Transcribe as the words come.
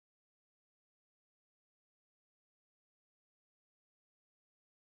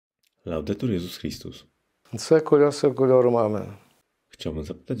Laudetur Jezus Christus. Seculorum amen. Chciałbym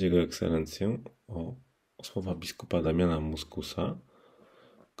zapytać Jego Ekscelencję o słowa biskupa Damiana Muskusa,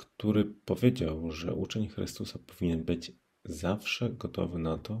 który powiedział, że uczeń Chrystusa powinien być zawsze gotowy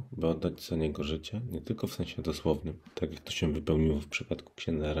na to, by oddać za Niego życie, nie tylko w sensie dosłownym, tak jak to się wypełniło w przypadku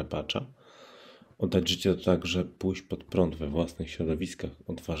księdza Rapacza. Oddać życie to także pójść pod prąd we własnych środowiskach,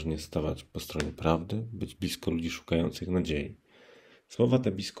 odważnie stawać po stronie prawdy, być blisko ludzi szukających nadziei. Słowa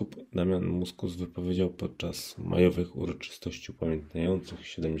te biskup Damian Muskus wypowiedział podczas majowych uroczystości upamiętniających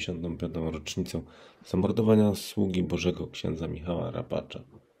 75. rocznicę zamordowania sługi Bożego księdza Michała Rapacza.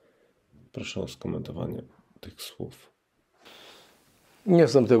 Proszę o skomentowanie tych słów. Nie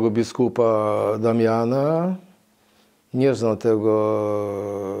znam tego biskupa Damiana, nie znam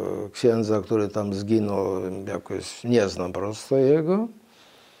tego księdza, który tam zginął, jakoś nie znam prosto jego.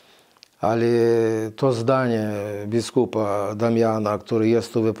 Ale to zdanie biskupa Damiana, które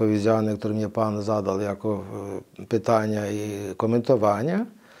jest tu wypowiedziane, które mnie Pan zadał jako pytania i komentowania,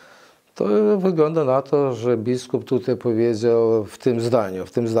 to wygląda na to, że biskup tutaj powiedział w tym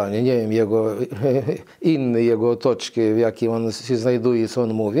zdaniu, nie wiem inne jego otoczki, w jakim on się znajduje, co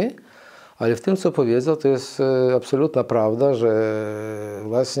on mówi, ale w tym, co powiedział, to jest absolutna prawda, że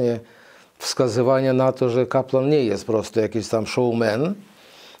właśnie wskazywanie na to, że kapłan nie jest po prostu jakiś tam showman,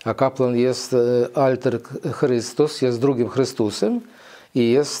 a kapłan jest alter Christus, jest drugim Chrystusem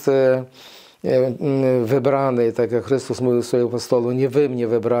i jest wybrany, tak jak Chrystus mówił swoim apostolom, nie wy mnie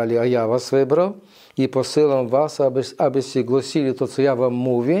wybrali, a ja was wybrał i posyłam was, abyście głosili to, co ja wam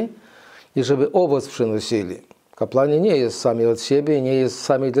mówię i żeby owoc przynosili. Kapłani nie jest sami od siebie, nie jest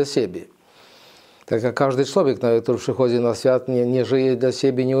sami dla siebie. Tak jak każdy człowiek, który przychodzi na świat, nie żyje dla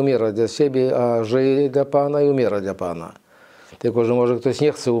siebie, nie umiera dla siebie, a żyje dla Pana i umiera dla Pana. Tylko, że może ktoś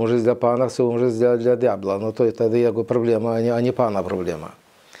nie chce umrzeć dla Pana, chce umrzeć dla diabła. No to wtedy jego problema, a nie Pana problema.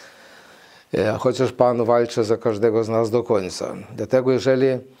 Chociaż Pan walczy za każdego z nas do końca. Dlatego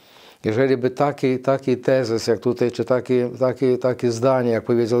jeżeli by taki tezes, jak tutaj, czy takie zdanie, jak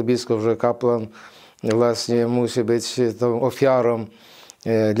powiedział biskup, że kapłan właśnie musi być tą ofiarą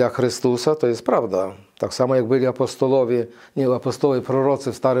dla Chrystusa, to jest prawda. Tak samo jak byli apostołowie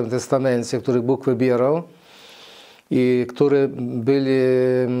prorocy w Starym Testamencie, których Bóg wybierał, i które byli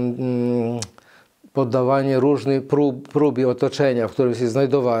poddawani różnej próbie otoczenia, w którym się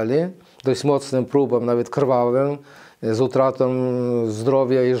znajdowali, dość mocnym próbom, nawet krwawym, z utratą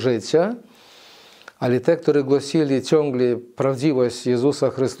zdrowia i życia. Ale te, którzy głosili ciągle prawdziwość Jezusa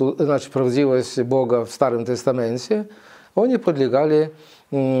Chrystusa, znaczy prawdziwość Boga w Starym Testamencie, oni podlegali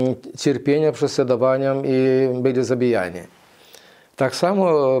cierpieniom, prześladowaniom i byli zabijani. Tak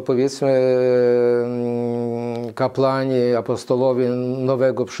samo, powiedzmy, kapłani, apostolowie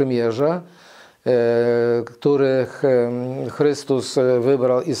Nowego Przymierza, których Chrystus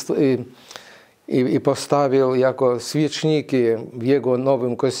wybrał i postawił jako świeczniki w Jego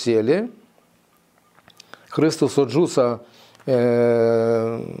nowym Kościele. Chrystus odrzuca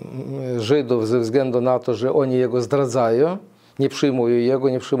Żydów ze względu na to, że oni Jego zdradzają, nie przyjmują Jego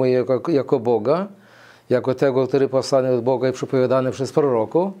jako Boga, jako tego, który posłany od Boga i przepowiadany przez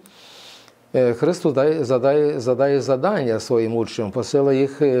proroków. Chrystus zadaje zadania swoim uczniom,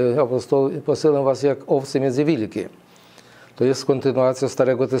 posyła was jak owce między wilki. To jest kontynuacja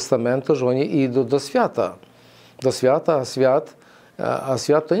Starego Testamentu, że oni idą do świata, a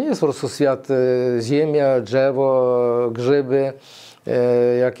świat to nie jest po prostu świat, ziemia, drzewo, grzyby,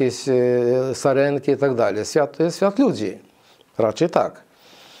 jakieś sarenki i tak dalej. Świat to jest świat ludzi, raczej tak.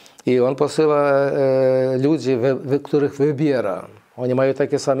 I on posyła ludzi, których wybiera. Oni mają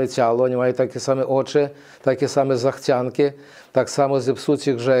takie same ciało, oni mają takie same oczy, takie same zachcianki, tak samo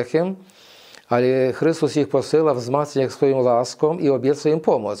zepsuci grzechem, ale Chrystus ich posyła wzmacnia ich swoją łaską i obieca im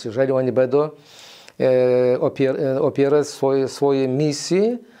pomoc, jeżeli oni będą opierać swoje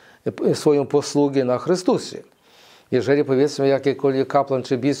misje, swoją posługę na Chrystusie. Jeżeli, powiedzmy, jakikolwiek kapłan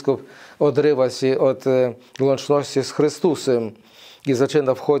czy biskup odrywa się od łączności z Chrystusem i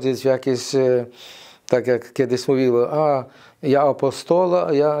zaczyna wchodzić w jakieś, tak jak kiedyś mówiło, ja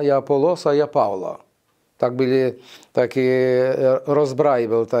apostola, ja Apolosa, a ja Pawła. Tak byli, taki rozbraj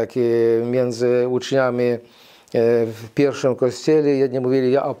był taki między uczniami w pierwszym kościele. Jedni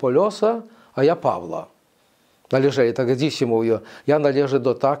mówili, ja Apolosa, a ja Pawła. Należeli, tak jak dzisiaj mówią, ja należę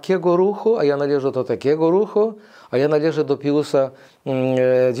do takiego ruchu, a ja należę do takiego ruchu, a ja należę do Piusa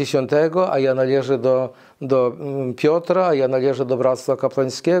X, a ja należę do Piotra, a ja należę do Bractwa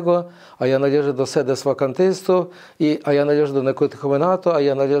Kapłańskiego, a ja należę do Sedes Wakantystów, a ja należę do Nekotychomenatu, a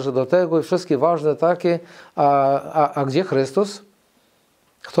ja należę do tego i wszystkie ważne takie. A gdzie Chrystus?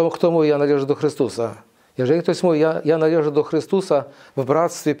 Kto mówi, ja należę do Chrystusa? Jeżeli ktoś mówi, ja należę do Chrystusa w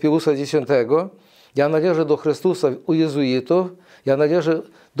bractwie Piusa X, ja należę do Chrystusa u jezuitów, ja należę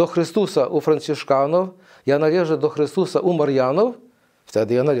do Chrystusa u franciszkanów, ja należę do Chrystusa u Marianów,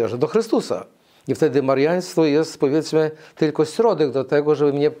 wtedy ja należę do Chrystusa. I wtedy mariaństwo jest, powiedzmy, tylko środek do tego,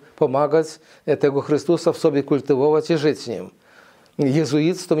 żeby mnie pomagać tego Chrystusa w sobie kultywować i żyć nim.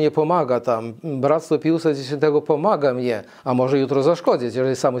 Jezuictwo mnie pomaga tam, bractwo Piusa X pomaga mnie, a może jutro zaszkodzić,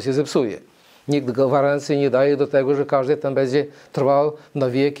 jeżeli samo się zepsuje. Nikt gwarancji nie daje do tego, że każdy tam będzie trwał na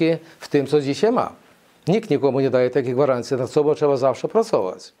wieki w tym, co dzisiaj ma. Nikt nikomu nie daje takiej gwarancji, nad sobą trzeba zawsze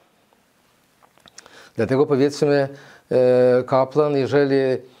pracować. Dlatego powiedzmy, kapłan, jeżeli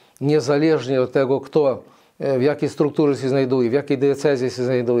niezależnie od tego, kto, w jakiej strukturze się znajduje, w jakiej diecezji się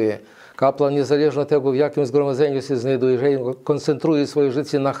znajduje, kapłan niezależnie od tego, w jakim zgromadzeniu się znajduje, jeżeli koncentruje swoje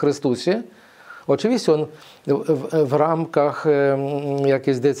życie na Chrystusie, oczywiście on w ramkach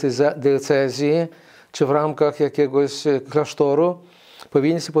jakiejś diecezji, czy w ramkach jakiegoś klasztoru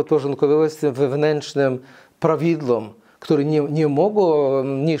powinien się podporządkowywać tym wewnętrznym prawidłom, które nie mogą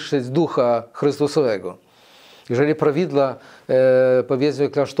niszczyć ducha Chrystusowego. Jeżeli prawidła, powiedzmy,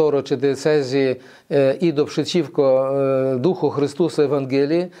 klasztoru czy diecezji idą przeciwko duchu Chrystusa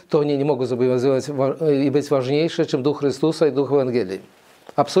Ewangelii, to oni nie mogą zobowiązywać i być ważniejsze, czym duch Chrystusa i duch Ewangelii.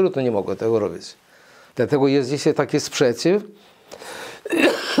 Absolutnie nie mogą tego robić. Dlatego jest dzisiaj taki sprzeciw,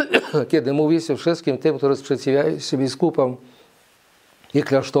 kiedy mówi się wszystkim tym, którzy sprzeciwiają się biskupom i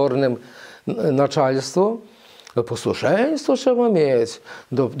klasztornym начальstwu, posłuszeństwo trzeba mieć,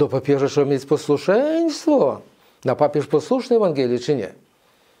 do papieża trzeba mieć posłuszeństwo. A papież posłuszny Ewangelii, czy nie?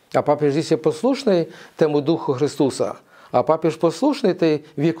 A papież dzisiaj posłuszny temu duchu Chrystusa, a papież posłuszny tej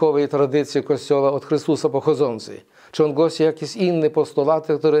wiekowej tradycji Kościoła od Chrystusa pochodzącej. Czy on głosi jakieś inne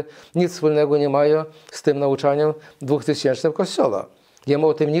postulaty, które nic wspólnego nie mają z tym nauczaniem 2000 Kościoła. Jemu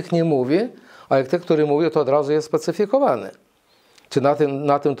o tym nikt nie mówi, a jak te, który mówi, to od razu jest specyfikowany. Czy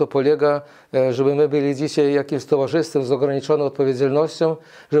na tym to polega, żeby my byli dzisiaj jakimś towarzystwem z ograniczoną odpowiedzialnością,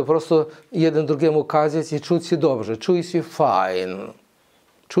 żeby po prostu jeden drugiemu kazać i czuć się dobrze, czuj się fajn.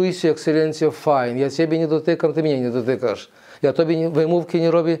 Czuj się, ekscelencjo, fajn. Ja ciebie nie dotykam, ty mnie nie dotykasz. Ja tobie wymówki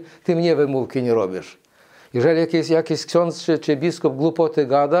nie robię, ty mnie wymówki nie robisz. Jeżeli jakiś ksiądz czy biskup głupoty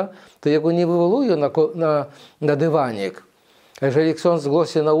gada, to jego nie wywołuje na dywanik. A jeżeli ksiądz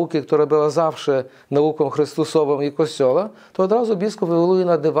głosi nauki, która była zawsze nauką Chrystusową i Kościoła, to od razu biskup wywołuje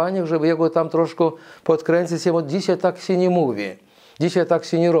na dywanik, żeby jego tam troszkę podkręcić. Jemu dzisiaj tak się nie mówi, dzisiaj tak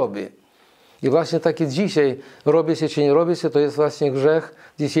się nie robi. I właśnie takie dzisiaj robi się czy nie robi się, to jest właśnie grzech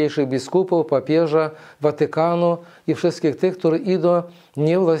dzisiejszych biskupów, papieża, Watykanu i wszystkich tych, którzy idą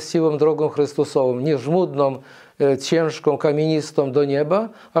niewłaściwą drogą Chrystusową, nie żmudną, ciężką, kamienistą do nieba,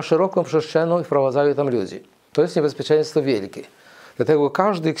 a szeroką przestrzenną i wprowadzają tam ludzi. To jest niebezpieczeństwo wielkie. Dlatego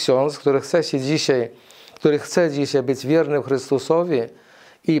każdy ksiądz, który chce dzisiaj być wiernym Chrystusowi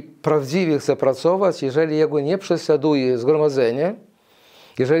i prawdziwie chce pracować, jeżeli jego nie prześladuje zgromadzenie,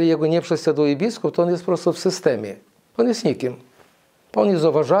 jeżeli jego nie prześladuje biskup, to on jest po prostu w systemie. On jest nikim. On jest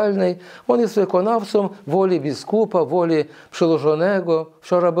zauważalny, on jest wykonawcą woli biskupa, woli przełożonego.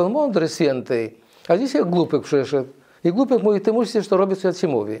 Wczoraj był mądry święty, a dzisiaj głupek przyszedł. I głupek mówi, ty musisz to robić, co ja ci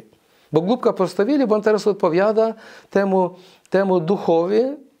mówię. Bo głupka postawili, bo on teraz odpowiada temu duchowi,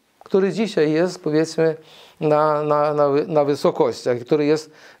 który dzisiaj jest, powiedzmy, na wysokościach, który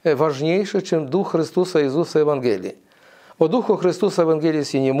jest ważniejszy, czym duch Chrystusa Jezusa Ewangelii. O duchu Chrystusa Ewangelii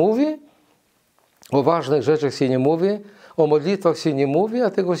się nie mówi, o ważnych rzeczach się nie mówi, o modlitwach się nie mówi, a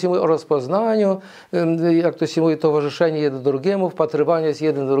tego się mówi o rozpoznaniu, jak to się mówi, towarzyszenie jeden drugiemu, wpatrywanie się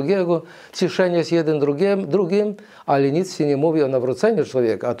jeden drugiego, ciszenie się jeden drugim, ale nic się nie mówi o nawróceniu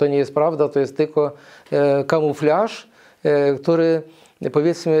człowieka. A to nie jest prawda, to jest tylko kamuflaż, który,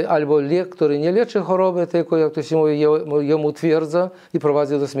 powiedzmy, albo lek, który nie leczy choroby, tylko, jak to się mówi, ją utwierdza i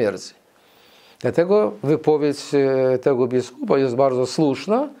prowadzi do śmierci. Dlatego wypowiedź tego biskupa jest bardzo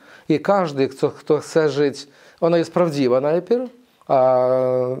słuszna i każdy, kto chce żyć, ona jest prawdziwa najpierw, a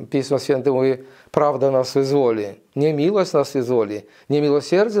Pismo Święte mówi, prawda nas wyzwoli. Nie miłość nas wyzwoli, nie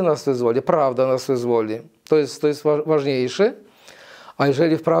miłosierdzie nas wyzwoli, prawda nas wyzwoli. To jest ważniejsze. A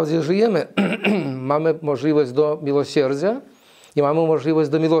jeżeli w prawdzie żyjemy, mamy możliwość do miłosierdzia i mamy możliwość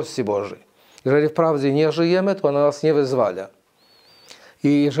do miłości Bożej. Jeżeli w prawdzie nie żyjemy, to ona nas nie wyzwala.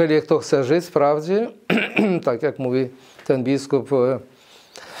 I jeżeli kto chce żyć w prawdzie, tak jak mówi ten biskup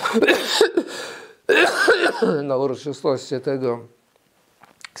na uroczystości tego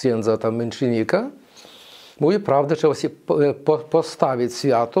księdza tam męczennika, mówi, prawdę trzeba się postawić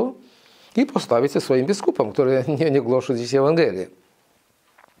światu i postawić się swoim biskupom, które nie głoszą dzisiaj Ewangelii.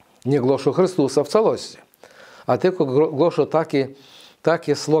 Nie głoszą Chrystusa w całości, a tylko głoszą takie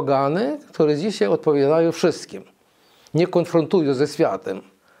takie slogany, które dzisiaj odpowiadają wszystkim. Nie konfrontują ze światem.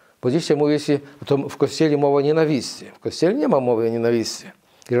 Bo dzisiaj mówi się, to w Kościele mowa nienawiści. W Kościele nie ma mowy nienawiści.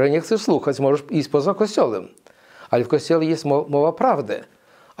 Jeżeli nie chcesz słuchać, możesz iść poza Kościołem. Ale w Kościele jest mowa prawdy.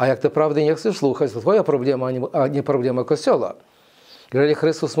 A jak ty prawdy nie chcesz słuchać, to twoja problema, a nie problema Kościoła. Jeżeli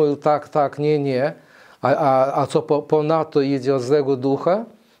Chrystus mówił tak, tak, nie, nie, a co ponadto idzie od złego ducha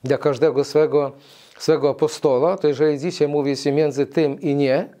dla każdego swego apostola, to jeżeli dzisiaj mówi się między tym i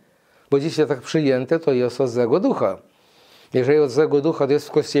nie, bo dzisiaj tak przyjęte, to jest od złego ducha. Jeżeli od złego ducha jest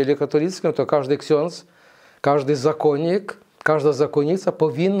w Kościele katolickim, to każdy ksiądz, każdy zakonnik, każda zakonnica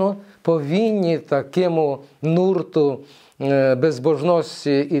powinni takiemu nurtu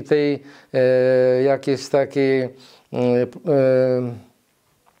bezbożności i tej jakiejś takiej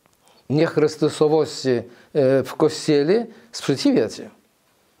niechrystusowości w Kościele sprzeciwiać się.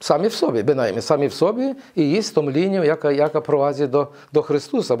 Sami w sobie, bynajmniej sami w sobie i jest tą linią, jaka prowadzi do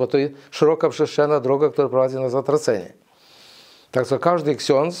Chrystusa, bo to jest szeroka przestrzenna droga, która prowadzi na zatracenie. Tak co każdy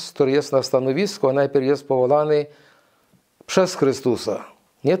ksiądz, który jest na stanowisku, najpierw jest powołany przez Chrystusa.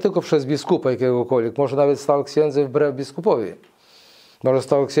 Nie tylko przez biskupa jakiegokolwiek. Może nawet stał księdzem wbrew biskupowi. Może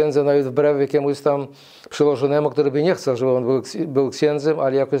stał księdzem nawet wbrew jakiemuś tam przełożonemu, który by nie chciał, żeby on był księdzem,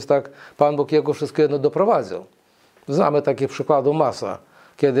 ale jakoś tak Pan Bóg jego wszystko jedno doprowadził. Znamy takich przykładów masa,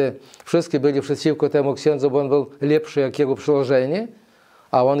 kiedy wszyscy byli przeciwko temu księdzu, bo on był lepszy jak jego przełożenie,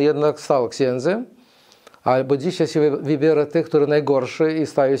 a on jednak stał księdzem. Albo dzisiaj się wybiera tych, którzy najgorszy i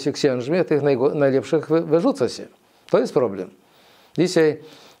stają się księżmi, a tych najlepszych wyrzuca się. To jest problem. Dzisiaj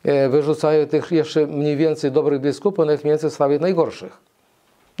wyrzucają tych jeszcze mniej więcej dobrych biskupów, na ich miejsce stawią najgorszych.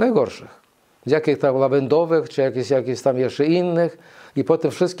 Najgorszych. Jakich tam lawendowych, czy jakichś tam jeszcze innych. I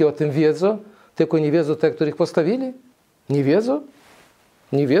potem wszyscy o tym wiedzą, tylko nie wiedzą tych, których postawili. Nie wiedzą.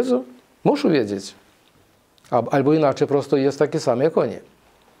 Nie wiedzą. Muszą wiedzieć. Albo inaczej po prostu jest taki sam jak oni.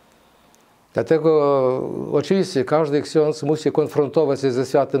 Dlatego oczywiście każdy ksiądz musi konfrontować się ze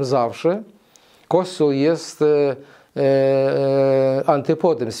światem zawsze. Kościół jest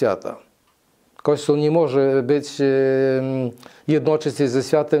antypodem świata. Kościół nie może jednoczyć się ze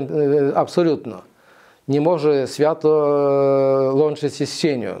światem absolutnie. Nie może światło łączyć się z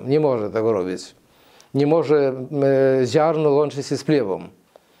cienią. Nie może tego robić. Nie może ziarno łączyć się z plewą.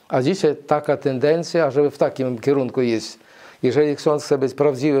 A dzisiaj taka tendencja, żeby w takim kierunku iść. Jeżeli ksiądz chce być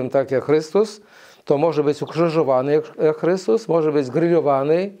prawdziwym tak jak Chrystus, to może być ukrzyżowany jak Chrystus, może być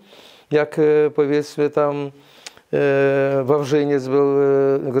grillowany, jak powiedzmy tam Wawrzyniec był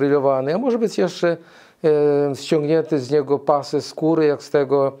grillowany, a może być jeszcze ściągnięty z niego pasy skóry, jak z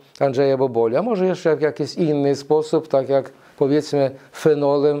tego Andrzeja Boboli, a może jeszcze w jakiś inny sposób, tak jak powiedzmy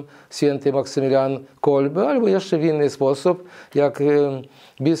fenolem święty Maksymilian Kolbe, albo jeszcze w inny sposób, jak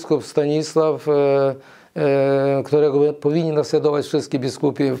biskup Stanisław, którego powinni naśladować wszystkie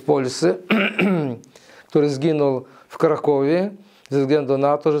biskupi w Polsce, który zginął w Krakowie ze względu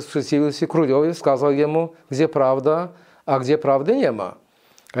na to, że sprzeciwił się królowi, wskazał jemu, gdzie prawda, a gdzie prawdy nie ma.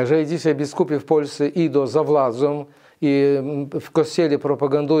 A jeżeli dzisiaj biskupi w Polsce idą za władzą i w Kościele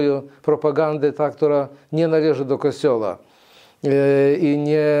propagandują propagandę, ta, która nie należy do Kościoła i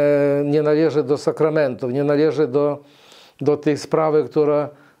nie należy do sakramentów, nie należy do tych spraw, która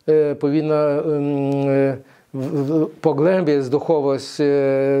powinna pogłębiać duchowość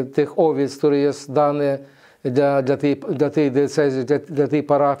tych owiec, które jest dane dla tej diecezji, dla tej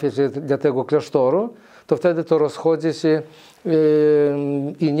parafii, czy dla tego klasztoru, to wtedy to rozchodzi się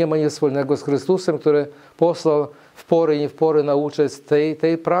i nie ma nic wspólnego z Chrystusem, który posłał w porę i nie w porę nauczyć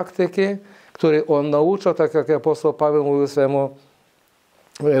tej praktyki, której on nauczał, tak jak apostoł Paweł mówił swemu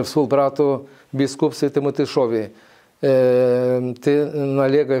współbratu biskupstwie Tymotyszowi. Ty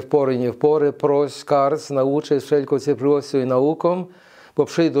nalegaj w porę i nie w porę, proś, karc, nauczaj wszelką cierpliwością i nauką, bo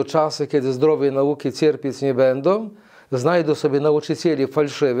przyjdą czasy, kiedy zdrowej nauki cierpieć nie będą, znajdą sobie nauczycieli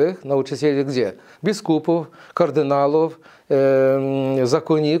falszywych, nauczycieli gdzie? Biskupów, kardynałów,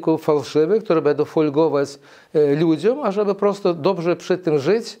 zakonników falszywych, które będą folgować ludziom, a żeby prosto dobrze przy tym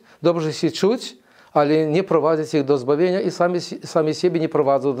żyć, dobrze się czuć, ale nie prowadzić ich do zbawienia i sami siebie nie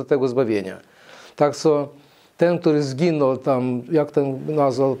prowadzą do tego zbawienia. Tak co ten, który zginął tam, jak ten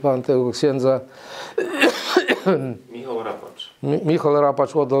nazwał pan tego księdza? Michał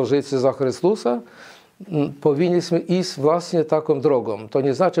Rapacz oddał życie za Chrystusa. Powinniśmy iść właśnie taką drogą. To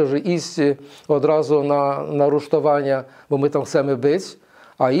nie znaczy, że iść od razu na rusztowania, bo my tam chcemy być,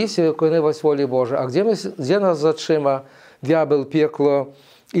 a iść i wykonywać wolę Bożą. A gdzie nas zatrzyma diabeł, piekło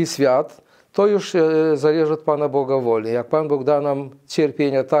i świat, to już zależy od Pana Boga woli. Jak Pan Bóg da nam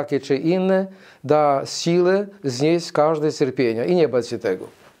cierpienia takie czy inne, da siłę znieść każde cierpienie i nie bać się tego.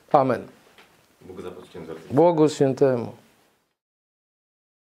 Amen. Bóg zapłać księdza. Bogu Świętemu.